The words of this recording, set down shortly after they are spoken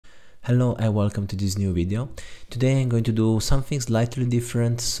Hello and welcome to this new video. Today I'm going to do something slightly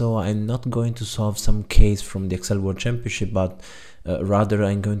different, so I'm not going to solve some case from the Excel World Championship, but rather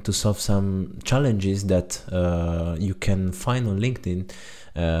I'm going to solve some challenges that you can find on LinkedIn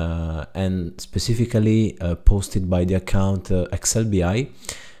and specifically posted by the account ExcelBI,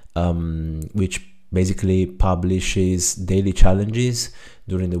 which basically publishes daily challenges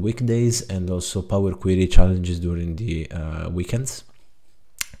during the weekdays and also Power Query challenges during the weekends.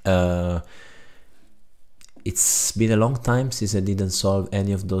 It's been a long time since I didn't solve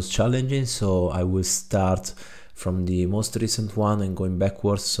any of those challenges, so I will start from the most recent one and going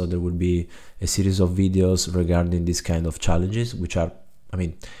backwards. So there will be a series of videos regarding this kind of challenges, which are, I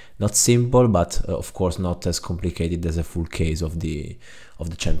mean, not simple, but of course not as complicated as a full case of the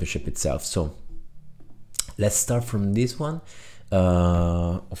championship itself. So let's start from this one,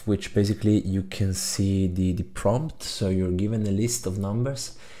 of which basically you can see the prompt. So you're given a list of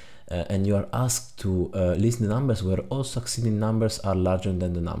numbers and you are asked to list the numbers where all succeeding numbers are larger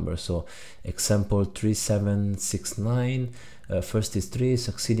than the number. So example 3769, first is 3,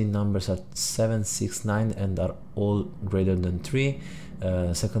 succeeding numbers are 7, 6, 9 and are all greater than 3.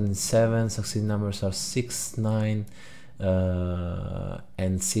 Second is 7, succeeding numbers are 6, 9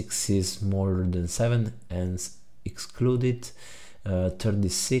 and 6 is smaller than 7 and excluded.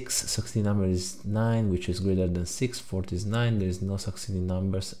 36, succeeding number is 9, which is greater than 6. 40 is 9, there is no succeeding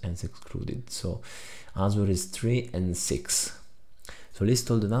numbers and it's excluded. So answer is 3 and 6. So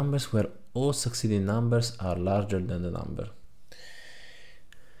list all the numbers where all succeeding numbers are larger than the number.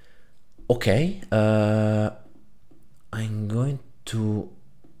 Okay, I'm going to,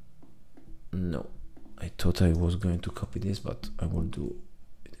 no, I thought I was going to copy this, but I will do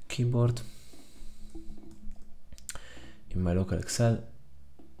the keyboard in my local Excel.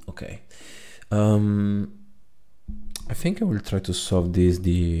 Okay, I think I will try to solve this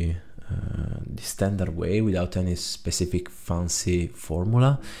the standard way without any specific fancy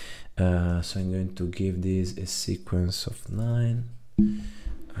formula. So I'm going to give this a sequence of 9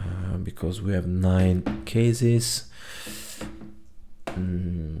 because we have 9 cases.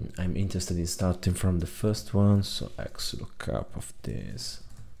 I'm interested in starting from the first one, so XLOOKUP of this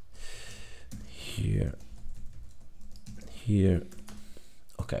here.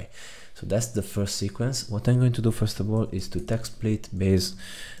 Okay, so that's the first sequence. What I'm going to do first of all is to text split based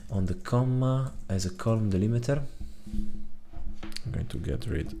on the comma as a column delimiter. I'm going to get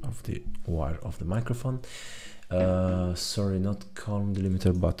rid of the wire of the microphone. Sorry, not column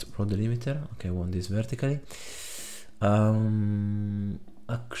delimiter but row delimiter. Okay, I want this vertically.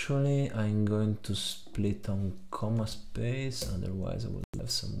 Actually I'm going to split on comma space, otherwise I will have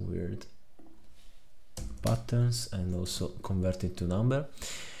some weird patterns, and also convert it to number.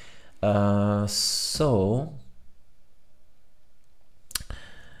 So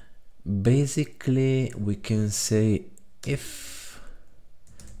basically we can say if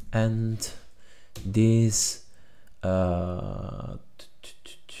and this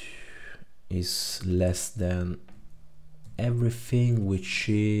is less than everything which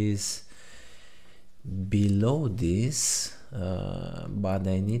is below this, but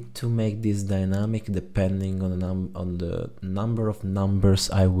I need to make this dynamic depending on the number of numbers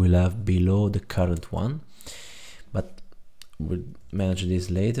I will have below the current one, but we'll manage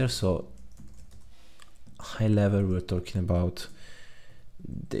this later. So high level we're talking about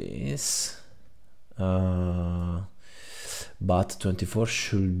this, but 24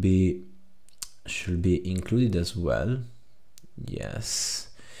 should be included as well. Yes,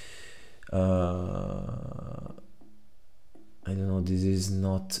 I don't know, this is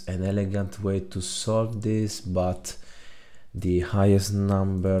not an elegant way to solve this, but the highest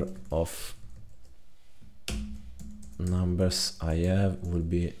number of numbers I have will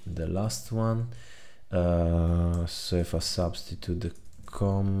be the last one. So if I substitute the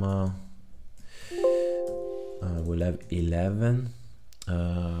comma, we'll have 11.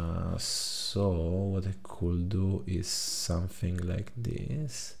 So what I could do is something like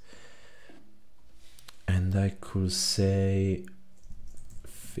this, and I could say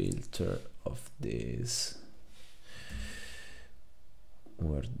filter of this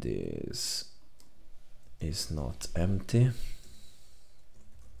where this is not empty.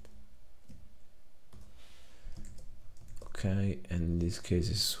 Okay, and in this case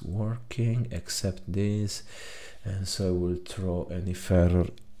it's working except this, and so I will throw any error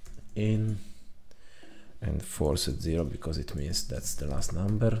in and force it 0 because it means that's the last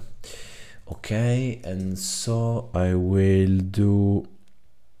number. Okay, and so I will do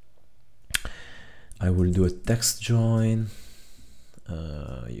a text join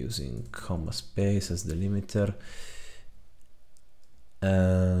using comma space as delimiter,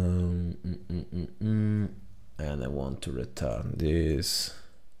 want to return this,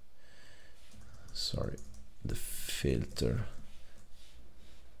 sorry, the filter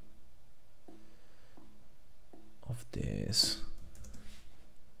of this,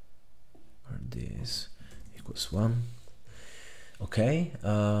 where this equals 1. Okay,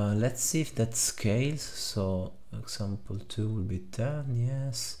 let's see if that scales. So example 2 will be 10,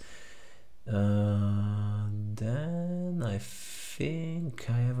 yes. Then I think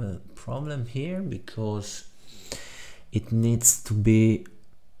I have a problem here because it needs to be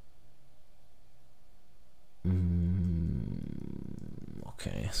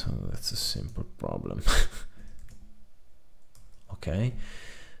okay, so that's a simple problem. Okay,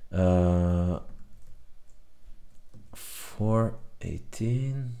 4,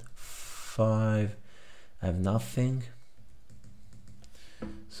 18, 5, I have nothing.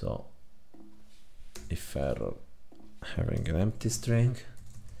 So if error, having an empty string,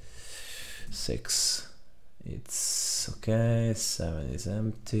 6, it's okay, 7 is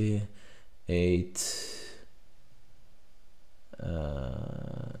empty, 8,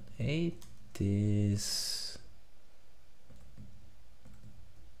 8 is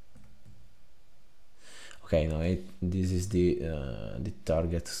okay. No, this is the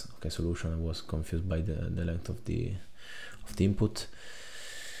target. Okay, solution. I was confused by the length of the input.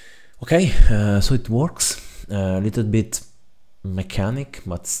 Okay, so it works. A little bit mechanic,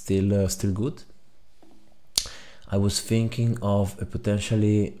 but still good. I was thinking of a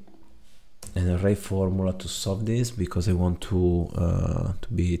potentially an array formula to solve this, because I want to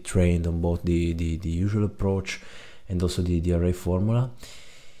be trained on both the usual approach and also the array formula.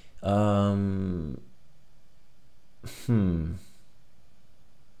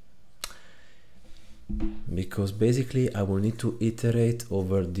 Because basically I will need to iterate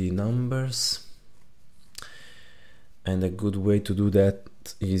over the numbers, and a good way to do that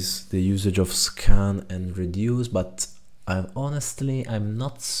is the usage of scan and reduce, but honestly I'm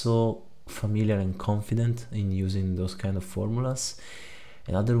not so familiar and confident in using those kind of formulas.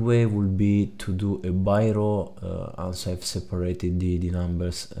 Another way would be to do a by row, also I've separated the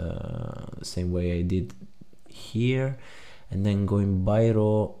numbers the same way I did here, and then going by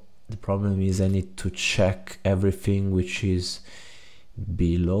row. The problem is I need to check everything which is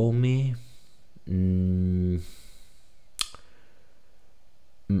below me.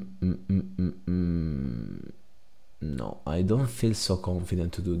 No, I don't feel so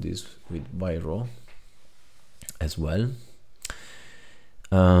confident to do this with by row as well.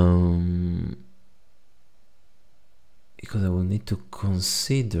 Because I will need to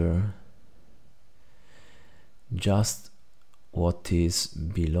consider just what is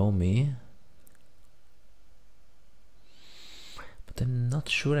below me, but I'm not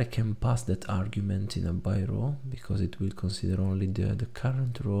sure I can pass that argument in a by row, because it will consider only the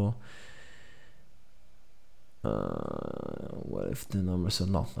current row. What if the numbers are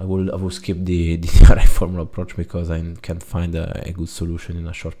no? I will skip the array formula approach, because I can't find a good solution in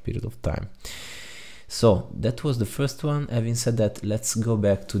a short period of time. So that was the first one. Having said that, let's go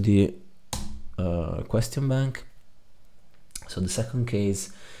back to the question bank. So the second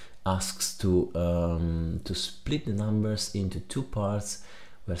case asks to split the numbers into two parts,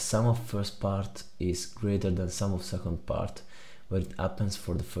 where sum of first part is greater than sum of second part, where it happens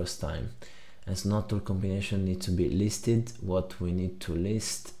for the first time. As not all combination need to be listed, what we need to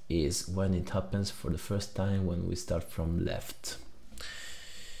list is when it happens for the first time, when we start from left.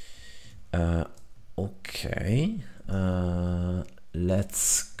 Okay,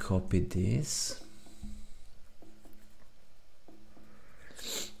 let's copy this.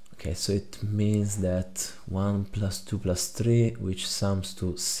 Okay, so it means that 1 plus 2 plus 3, which sums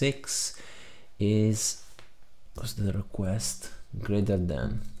to 6, is, what's the request, greater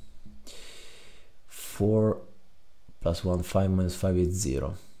than 4 plus 1, 5 minus 5 is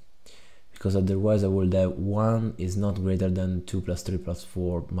 0. Because otherwise I would have 1 is not greater than 2 plus 3 plus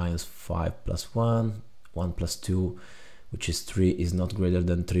 4 minus 5 plus 1. 1 plus 2, which is 3, is not greater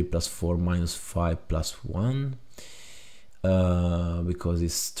than 3 plus 4 minus 5 plus 1. Because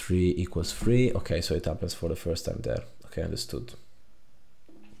it's 3 equals 3. Okay, so it happens for the first time there. Okay, understood.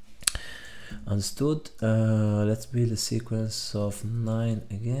 Let's build a sequence of 9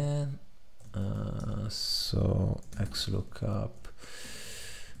 again. So xlookup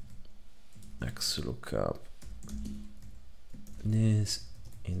this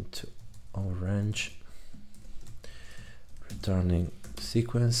into orange, returning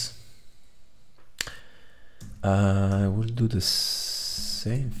sequence. I will do the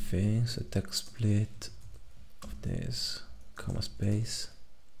same thing, so text split of this, comma space.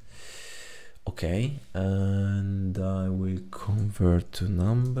 Okay, and I will convert to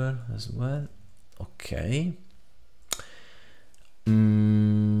number as well. Okay, I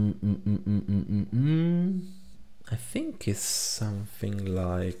think it's something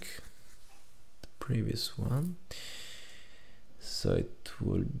like the previous one. So it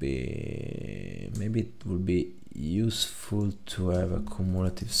will be, maybe it will be useful to have a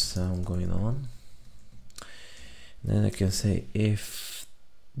cumulative sum going on. Then I can say if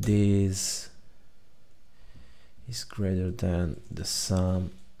this is greater than the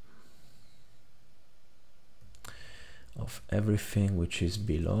sum of everything which is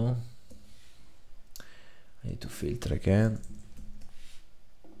below. I need to filter again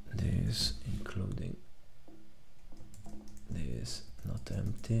this, including this not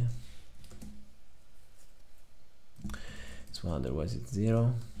empty, so otherwise it's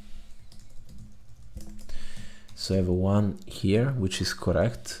 0. So I have a 1 here, which is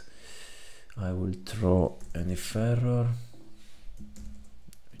correct. I will throw an if error,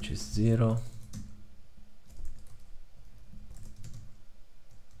 which is 0.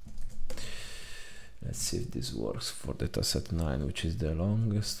 Let's see if this works for dataset 9, which is the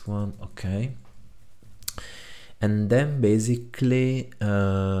longest one. Okay. And then basically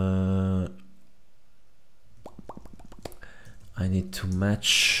I need to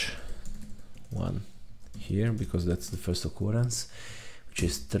match 1 here because that's the first occurrence, which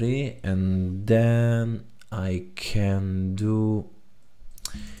is 3, and then I can do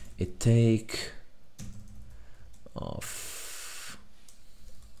a take of,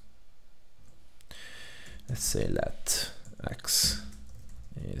 let's say let x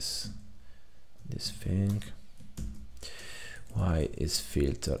is this thing, y is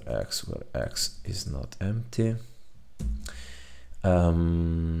filter x where x is not empty,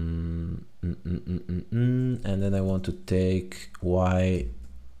 and then I want to take y,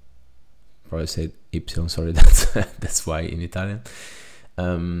 probably say y, sorry, that's y in Italian.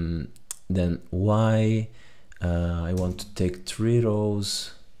 Then y, I want to take 3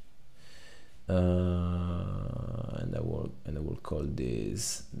 rows, and I will call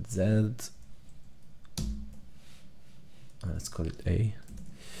this z. Let's call it A.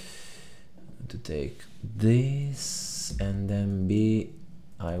 To take this, and then B,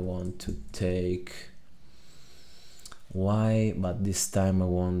 I want to take Y, but this time I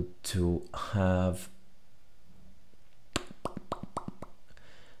want to have,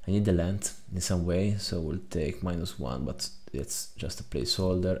 I need the length in some way, so we'll take -1, but it's just a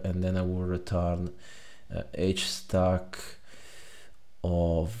placeholder, and then I will return h stack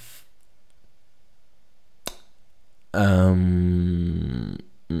of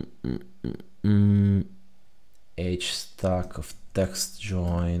h stack of text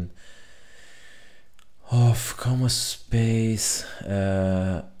join of comma space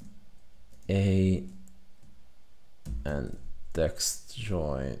a and text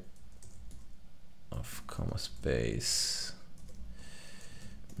join of comma space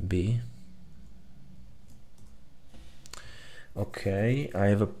b. Okay, I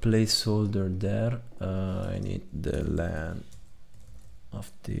have a placeholder there. I need the len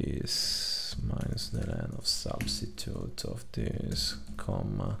of this minus the len of substitute of this,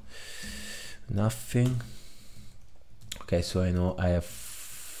 comma, nothing. Okay, so I know I have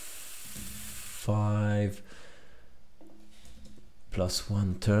 5 plus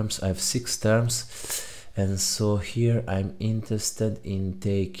 1 terms. I have 6 terms, and so here I'm interested in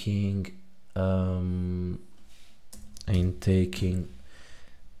taking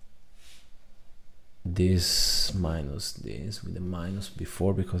this minus this with a minus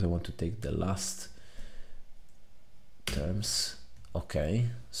before, because I want to take the last terms. Okay,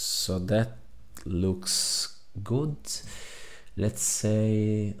 so that looks good. Let's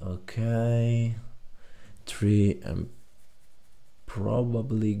say, okay, 3, I'm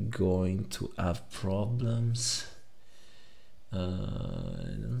probably going to have problems. I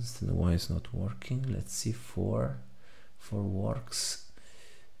don't understand why it's not working. Let's see, 4 works,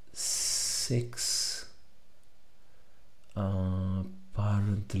 6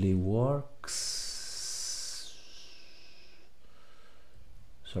 apparently works.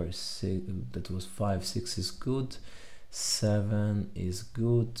 Sorry, 6, that was 5. 6 is good, 7 is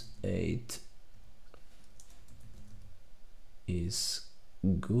good, 8 is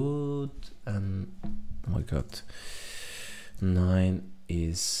good, and oh my god, 9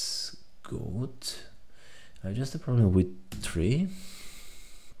 is good. I have just a problem with 3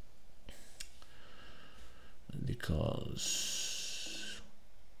 because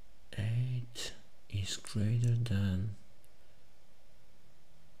 8 is greater than,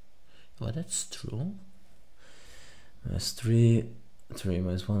 well, that's true. That's 3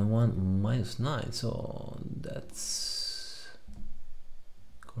 minus 1 and 1 minus 9, so that's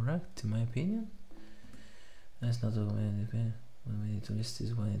correct in my opinion. That's not a opinion. we need to list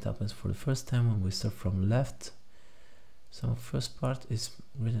this when it happens for the first time. When we start from left, some first part is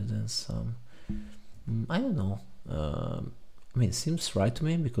greater than some. I don't know. I mean, it seems right to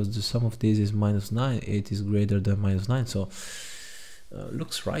me because the sum of these is -9. 8 is greater than -9, so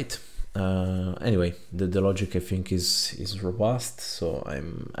looks right. Anyway, the logic I think is robust, so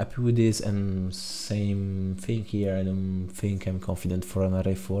I'm happy with this. And same thing here, I don't think I'm confident for an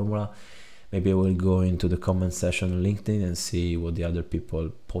array formula. Maybe I will go into the comment section on LinkedIn and see what the other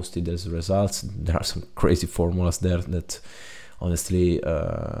people posted as results. There are some crazy formulas there that honestly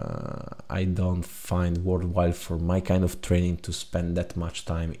I don't find worthwhile for my kind of training to spend that much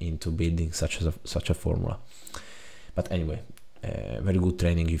time into building such a formula. But anyway, very good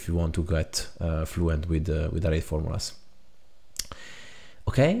training if you want to get fluent with array formulas.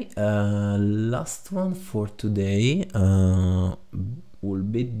 Okay, last one for today will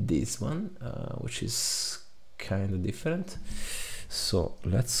be this one, which is kind of different. So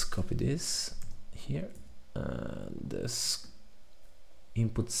let's copy this here. This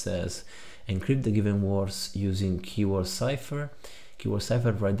input says encrypt the given words using keyword cipher. Keyword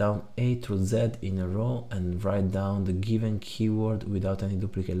cipher, write down A through Z in a row and write down the given keyword without any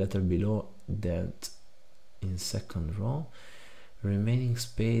duplicate letter below that in second row. Remaining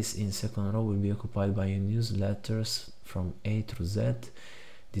space in second row will be occupied by unused letters from A through Z.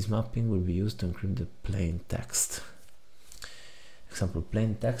 This mapping will be used to encrypt the plain text. Example,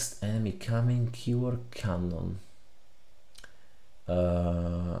 plain text, enemy coming, keyword cannon.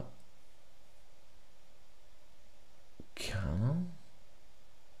 Cannon?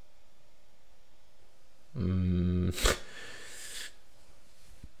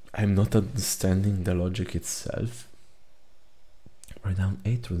 I'm not understanding the logic itself. Write down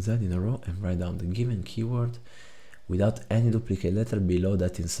A through Z in a row and write down the given keyword without any duplicate letter below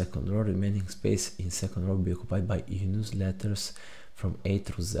that in second row. Remaining space in second row will be occupied by unused letters from A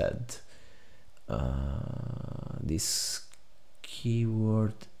through Z. This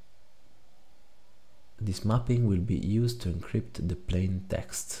keyword, this mapping will be used to encrypt the plain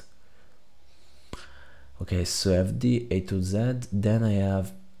text. Okay, so I have the A to Z, then I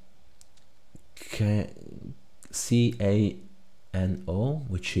have CANO,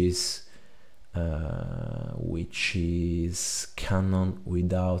 which is canon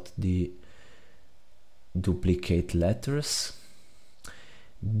without the duplicate letters.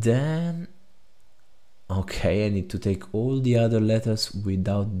 Then okay, I need to take all the other letters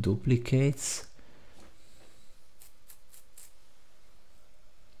without duplicates.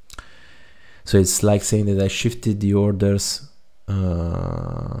 So it's like saying that I shifted the orders.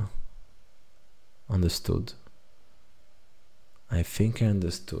 Understood. I think I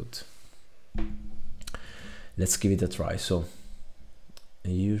understood. Let's give it a try. So a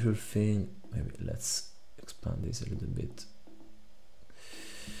usual thing, maybe let's expand this a little bit.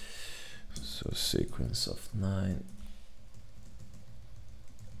 So sequence of 9.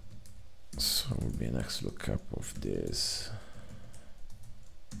 So will be an X lookup of this.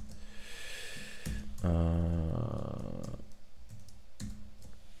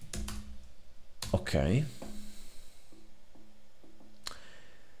 Okay.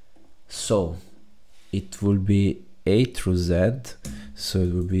 So it will be A through Z. So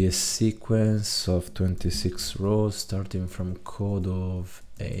it will be a sequence of 26 rows starting from code of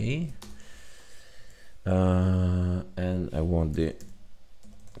A. And I want the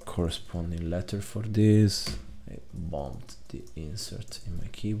corresponding letter for this. I bombed the insert in my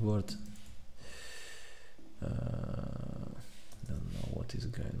keyboard. Don't know what is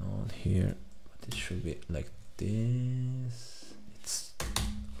going on here, but it should be like this. It's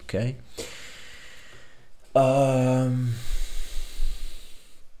okay.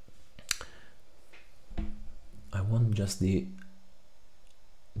 I want just the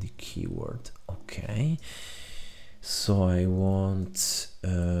keyword. Okay, so I want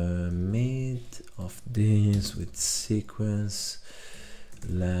mid of this with sequence,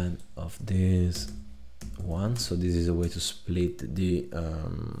 len of this one. So this is a way to split the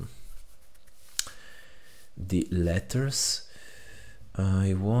letters.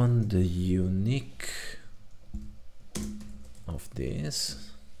 I want the unique of this.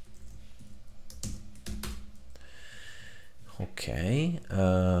 Okay,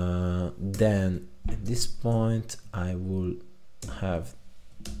 then at this point I will have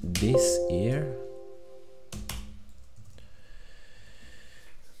this here.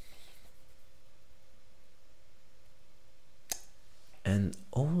 And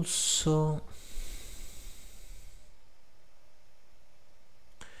also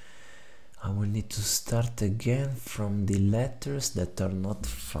I will need to start again from the letters that are not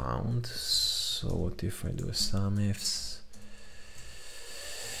found. So what if I do a sum ifs?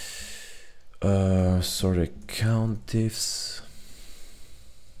 sorry, countifs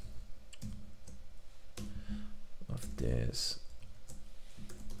of this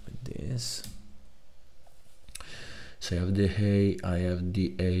with this. So I have the A, I have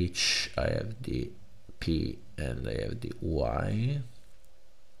the H, I have the P, and I have the Y.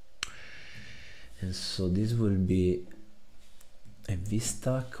 And so this will be a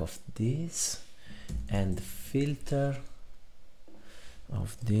VStack of this and filter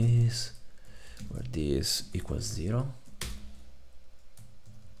of this, where this equals 0.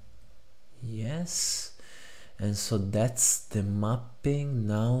 Yes. And so that's the mapping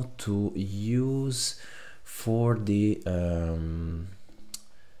now to use for the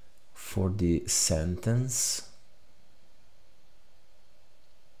sentence.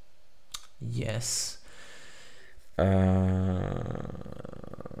 Yes. We'll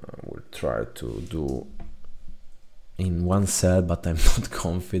try to do in one cell, but I'm not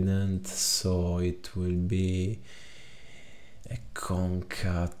confident, so it will be a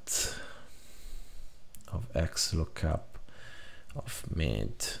concat of x lookup of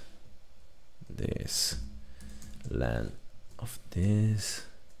mid this len of this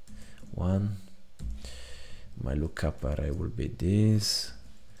one. My lookup array will be this,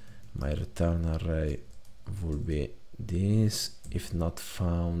 my return array will be this. If not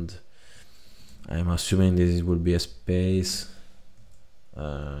found, I'm assuming this will be a space.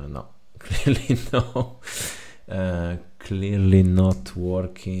 No, clearly no. Clearly not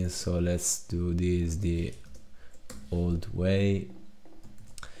working, so let's do this the old way.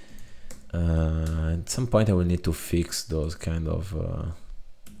 At some point I will need to fix those kind of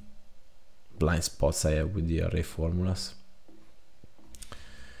blind spots I have with the array formulas.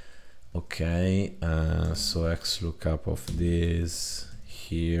 Okay, so x lookup of this,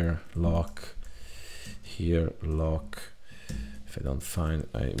 here lock, here lock. If I don't find,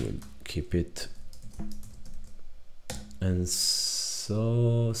 I will keep it. And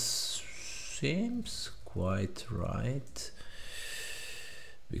so seems quite right,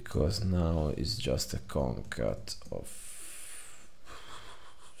 because now it's just a concat of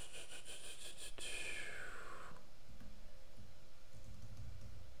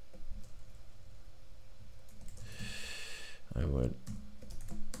I will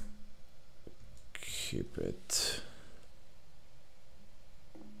keep it.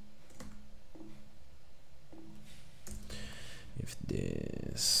 If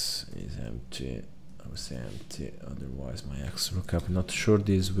this is empty, I will say empty, otherwise my x lookup. Not sure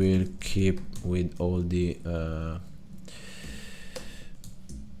this will keep with all the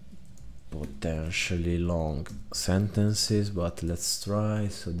potentially long sentences, but let's try.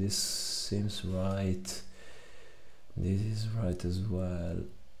 So this seems right. This is right as well.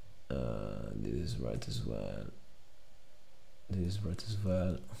 This is right as well. This is right as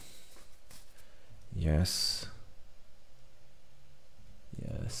well. Yes.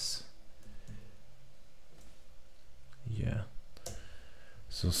 Yes. Yeah.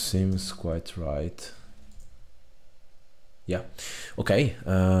 So seems quite right. Yeah. Okay.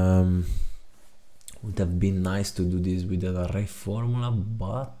 Would have been nice to do this with an array formula,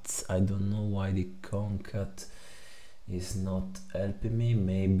 but I don't know why the concat is not helping me.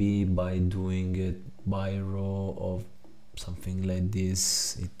 Maybe by doing it by row or something like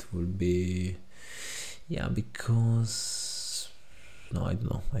this, it will be, yeah, because no, I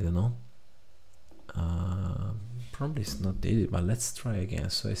don't know. Probably it's not needed, but let's try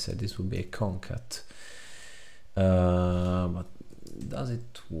again. So I said this will be a concat, but does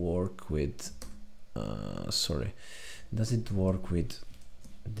it work with sorry, does it work with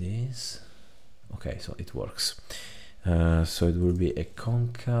this? Okay, so it works. So it will be a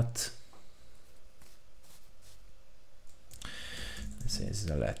concat. Let's say it's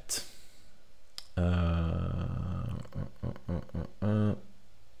the let.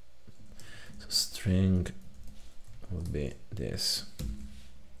 So string will be this.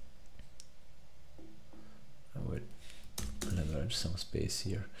 I will leverage some space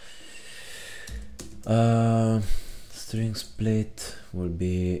here. String split will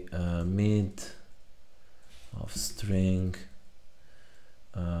be mid of string,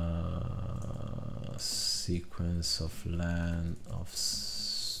 sequence of len of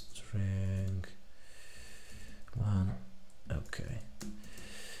string one. Okay,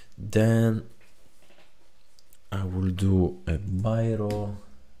 then I will do a by row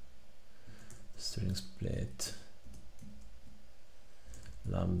string split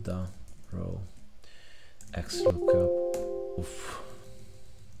lambda row x lookup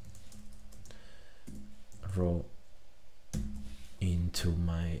row into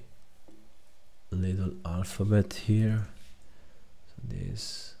my little alphabet here. So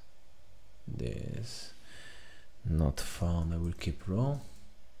this not found, I will keep row.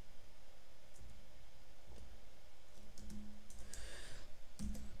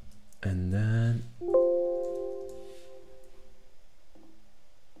 And then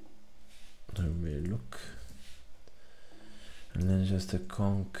let me look, and then just a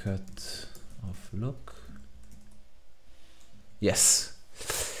concat of look. Yes.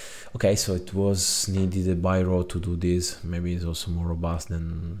 Okay, so it was needed a by row to do this. Maybe it's also more robust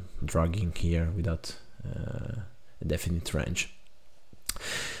than dragging here without a definite range.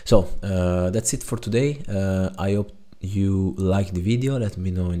 So that's it for today. I hope you liked the video. Let me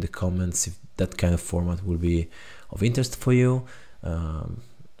know in the comments if that kind of format will be of interest for you.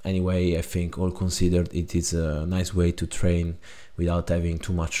 Anyway, I think all considered, it is a nice way to train without having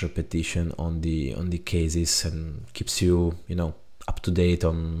too much repetition on the cases, and keeps you, you know, up to date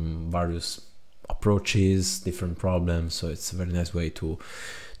on various approaches, different problems. So it's a very nice way to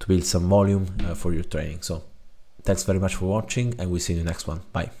build some volume for your training. So thanks very much for watching, and we'll see you in the next one.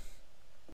 Bye.